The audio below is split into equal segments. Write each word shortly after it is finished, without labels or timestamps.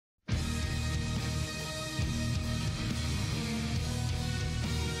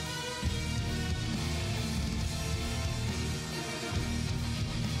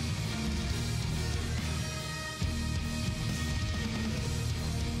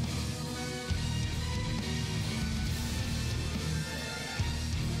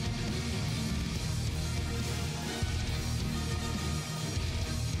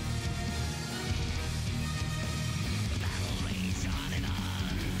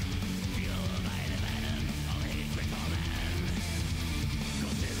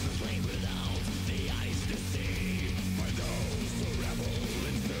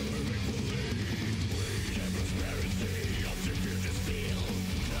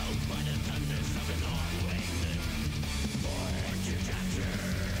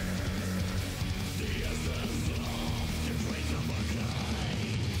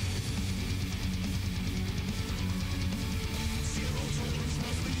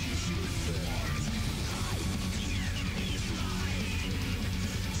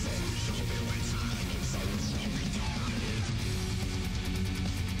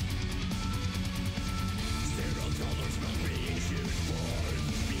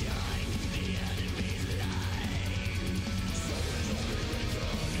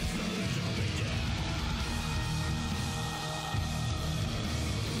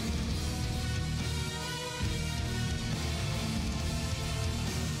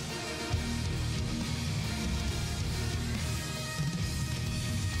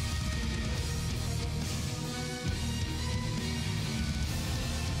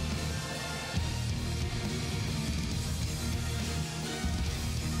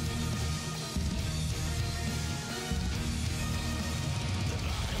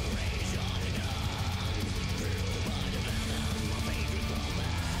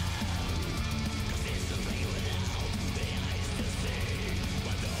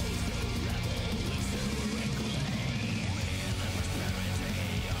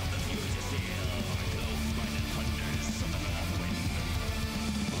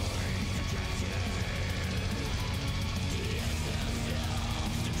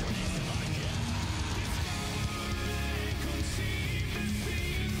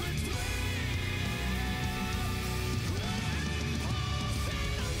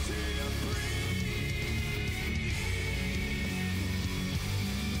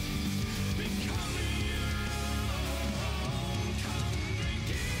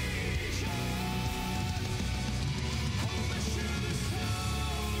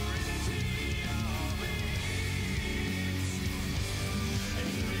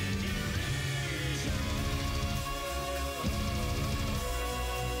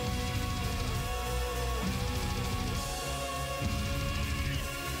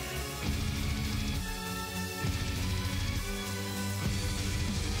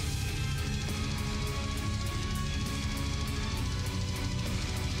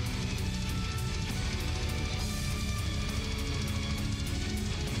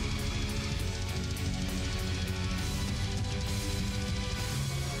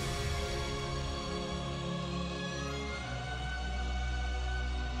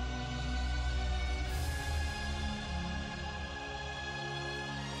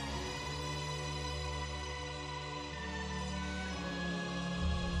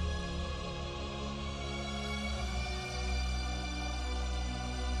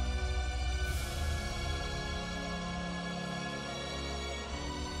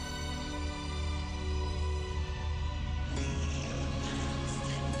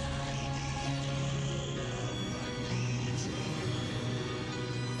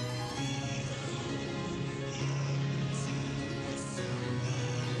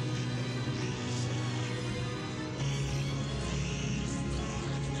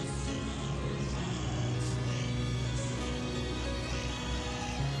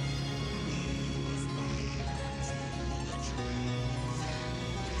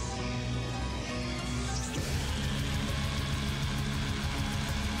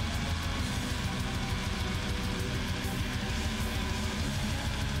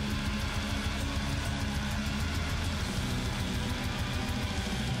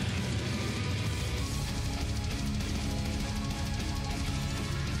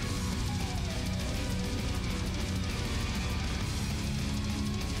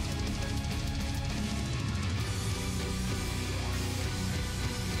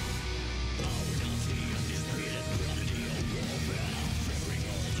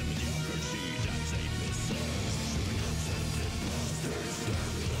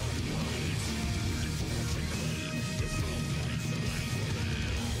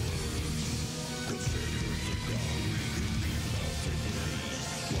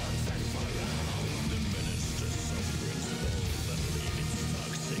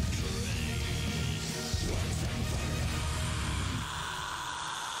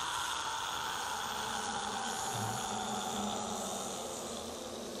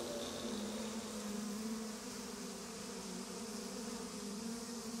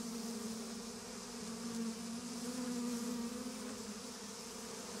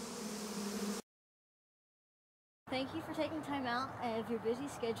Thank you for taking time out of your busy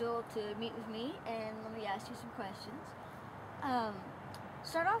schedule to meet with me, and let me ask you some questions.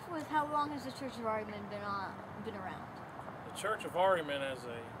 Start off with, how long has the Church of Ahriman been around? The Church of Ahriman, as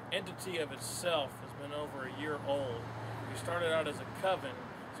an entity of itself, has been over a year old. We started out as a coven,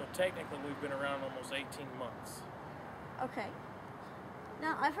 so technically we've been around almost 18 months. Okay.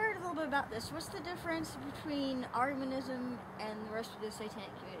 Now, I've heard a little bit about this. What's the difference between Ahrimanism and the rest of the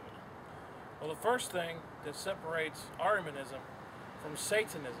Satanic community? Well, the first thing that separates Ahrimanism from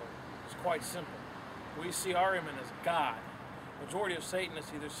Satanism is quite simple. We see Ahriman as God. The majority of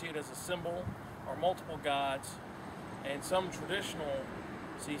Satanists either see it as a symbol or multiple gods, and some traditional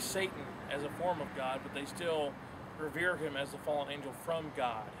see Satan as a form of God, but they still revere him as the fallen angel from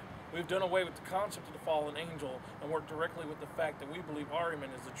God. We've done away with the concept of the fallen angel and work directly with the fact that we believe Ahriman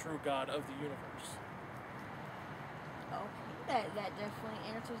is the true God of the universe. Okay, that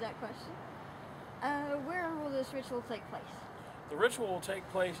definitely answers that question. Where will this ritual take place? The ritual will take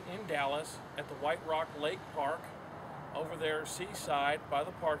place in Dallas at the White Rock Lake Park, over there seaside by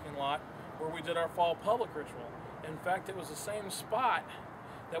the parking lot where we did our fall public ritual. In fact, it was the same spot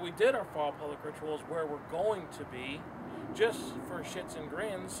that we did our fall public ritual as where we're going to be, just for shits and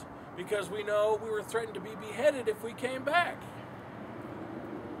grins, because we know we were threatened to be beheaded if we came back.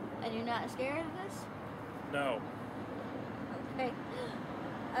 And you're not scared of this? No. Okay.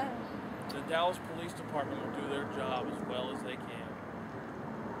 The Dallas Police Department will do their job as well as they can.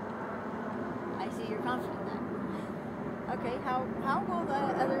 I see you're confident in that. Okay, how will the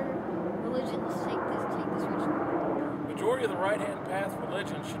other religions take this ritual? Majority of the right-hand path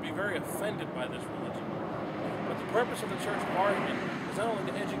religions should be very offended by this religion. But the purpose of the Church of Ahriman is not only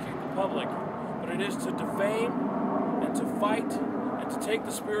to educate the public, but it is to defame and to fight and to take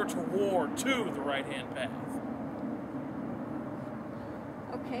the spiritual war to the right-hand path.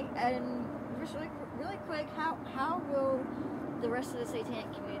 Okay, and just really quick, how will the rest of the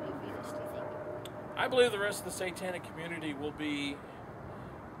Satanic community view this, do you think? I believe the rest of the Satanic community will be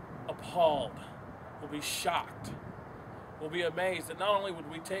appalled, will be shocked, will be amazed that not only would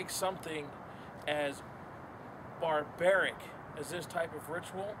we take something as barbaric as this type of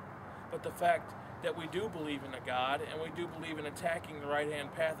ritual, but the fact that we do believe in a God and we do believe in attacking the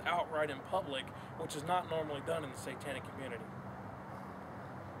right-hand path outright in public, which is not normally done in the Satanic community.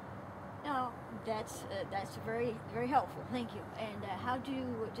 No, that's very, very helpful. Thank you. And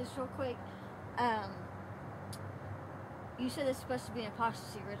just real quick, you said it's supposed to be an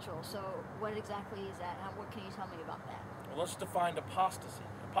apostasy ritual, so what exactly is that? What can you tell me about that? Well, let's define apostasy.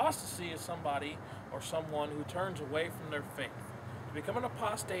 Apostasy is somebody or someone who turns away from their faith. To become an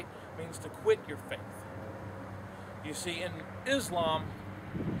apostate means to quit your faith. You see, in Islam,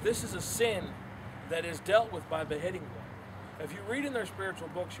 this is a sin that is dealt with by beheading one. If you read in their spiritual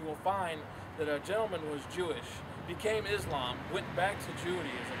books, you will find that a gentleman was Jewish, became Islam, went back to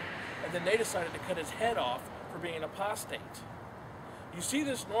Judaism, and then they decided to cut his head off for being an apostate. You see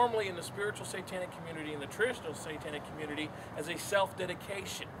this normally in the spiritual Satanic community and the traditional Satanic community as a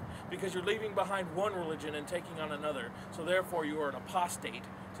self-dedication, because you're leaving behind one religion and taking on another, so therefore you are an apostate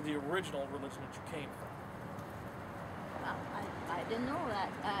to the original religion that you came from. Wow, I didn't know that.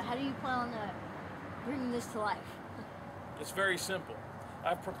 How do you plan on bringing this to life? It's very simple.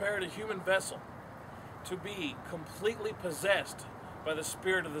 I've prepared a human vessel to be completely possessed by the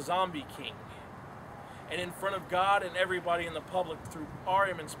spirit of the Zombie King. And in front of God and everybody in the public, through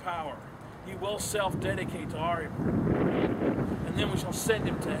Ahriman's power, he will self-dedicate to Ahriman. And then we shall send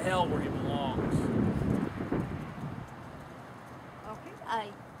him to hell where he belongs. Okay, I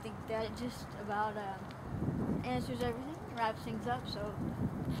think that just about answers everything, wraps things up, so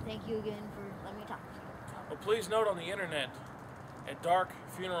thank you again for letting me talk to you. Well, please note on the internet, at Dark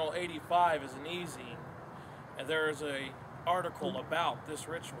Funeral 85 is an e-zine, and there is an article about this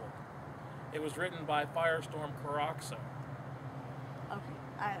ritual. It was written by Firestorm Caraxo. Okay,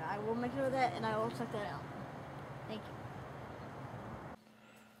 I will make note of that, and I will check that out. Thank you.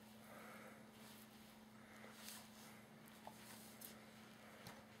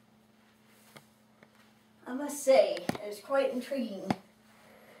 I must say, it is quite intriguing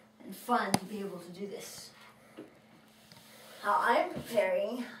and fun to be able to do this. How I am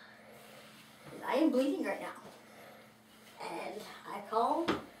preparing is I am bleeding right now, and I call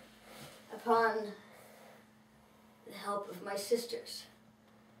upon the help of my sisters.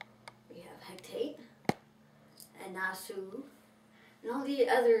 We have Hecate and Nasu and all the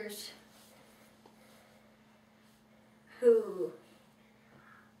others who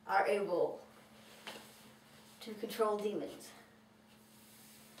are able to control demons.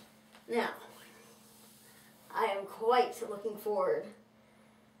 Now, I am quite looking forward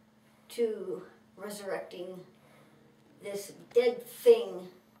to resurrecting this dead thing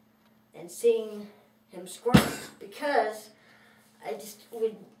and seeing him squirm, because I just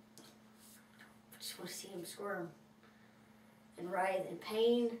want to see him squirm and writhe in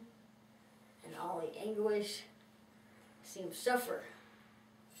pain and all the anguish, see him suffer.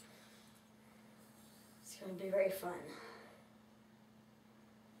 It's going to be very fun.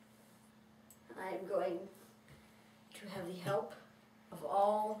 I am going to have the help of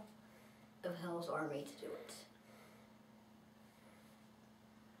all of Hell's army to do it.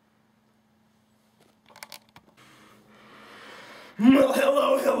 Well,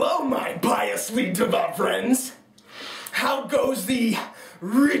 hello, my piously devout friends. How goes the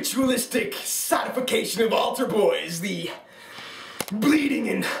ritualistic satification of altar boys, the bleeding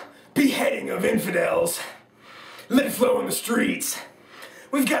and beheading of infidels? Let it flow in the streets.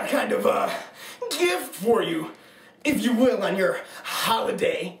 We've got kind of a gift for you, if you will, on your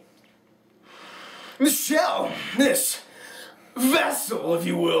holiday. This shell, this vessel, if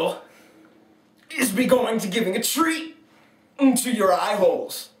you will, is be going to giving a treat into your eye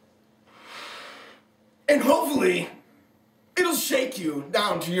holes. And hopefully, it'll shake you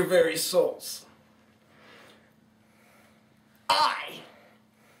down to your very souls. I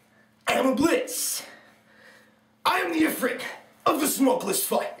am a bliss. I am the Ifrit of the smokeless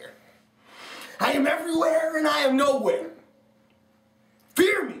fire. I am everywhere and I am nowhere.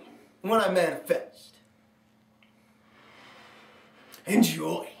 Fear me when I manifest.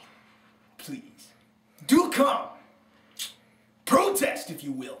 Enjoy, please. Do come. Protest, if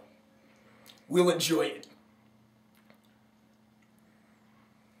you will. We'll enjoy it.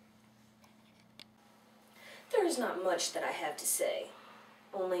 There is not much that I have to say.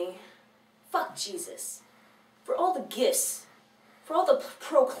 Only, fuck Jesus. For all the gifts, for all the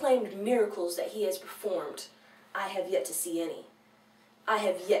proclaimed miracles that he has performed, I have yet to see any. I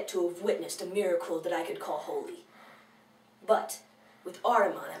have yet to have witnessed a miracle that I could call holy. But, with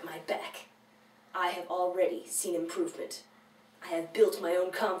Ahriman at my back, I have already seen improvement. I have built my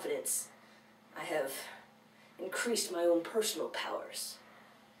own confidence. I have increased my own personal powers.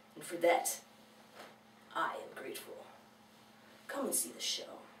 And for that, I am grateful. Come and see the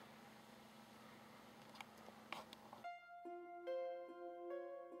show.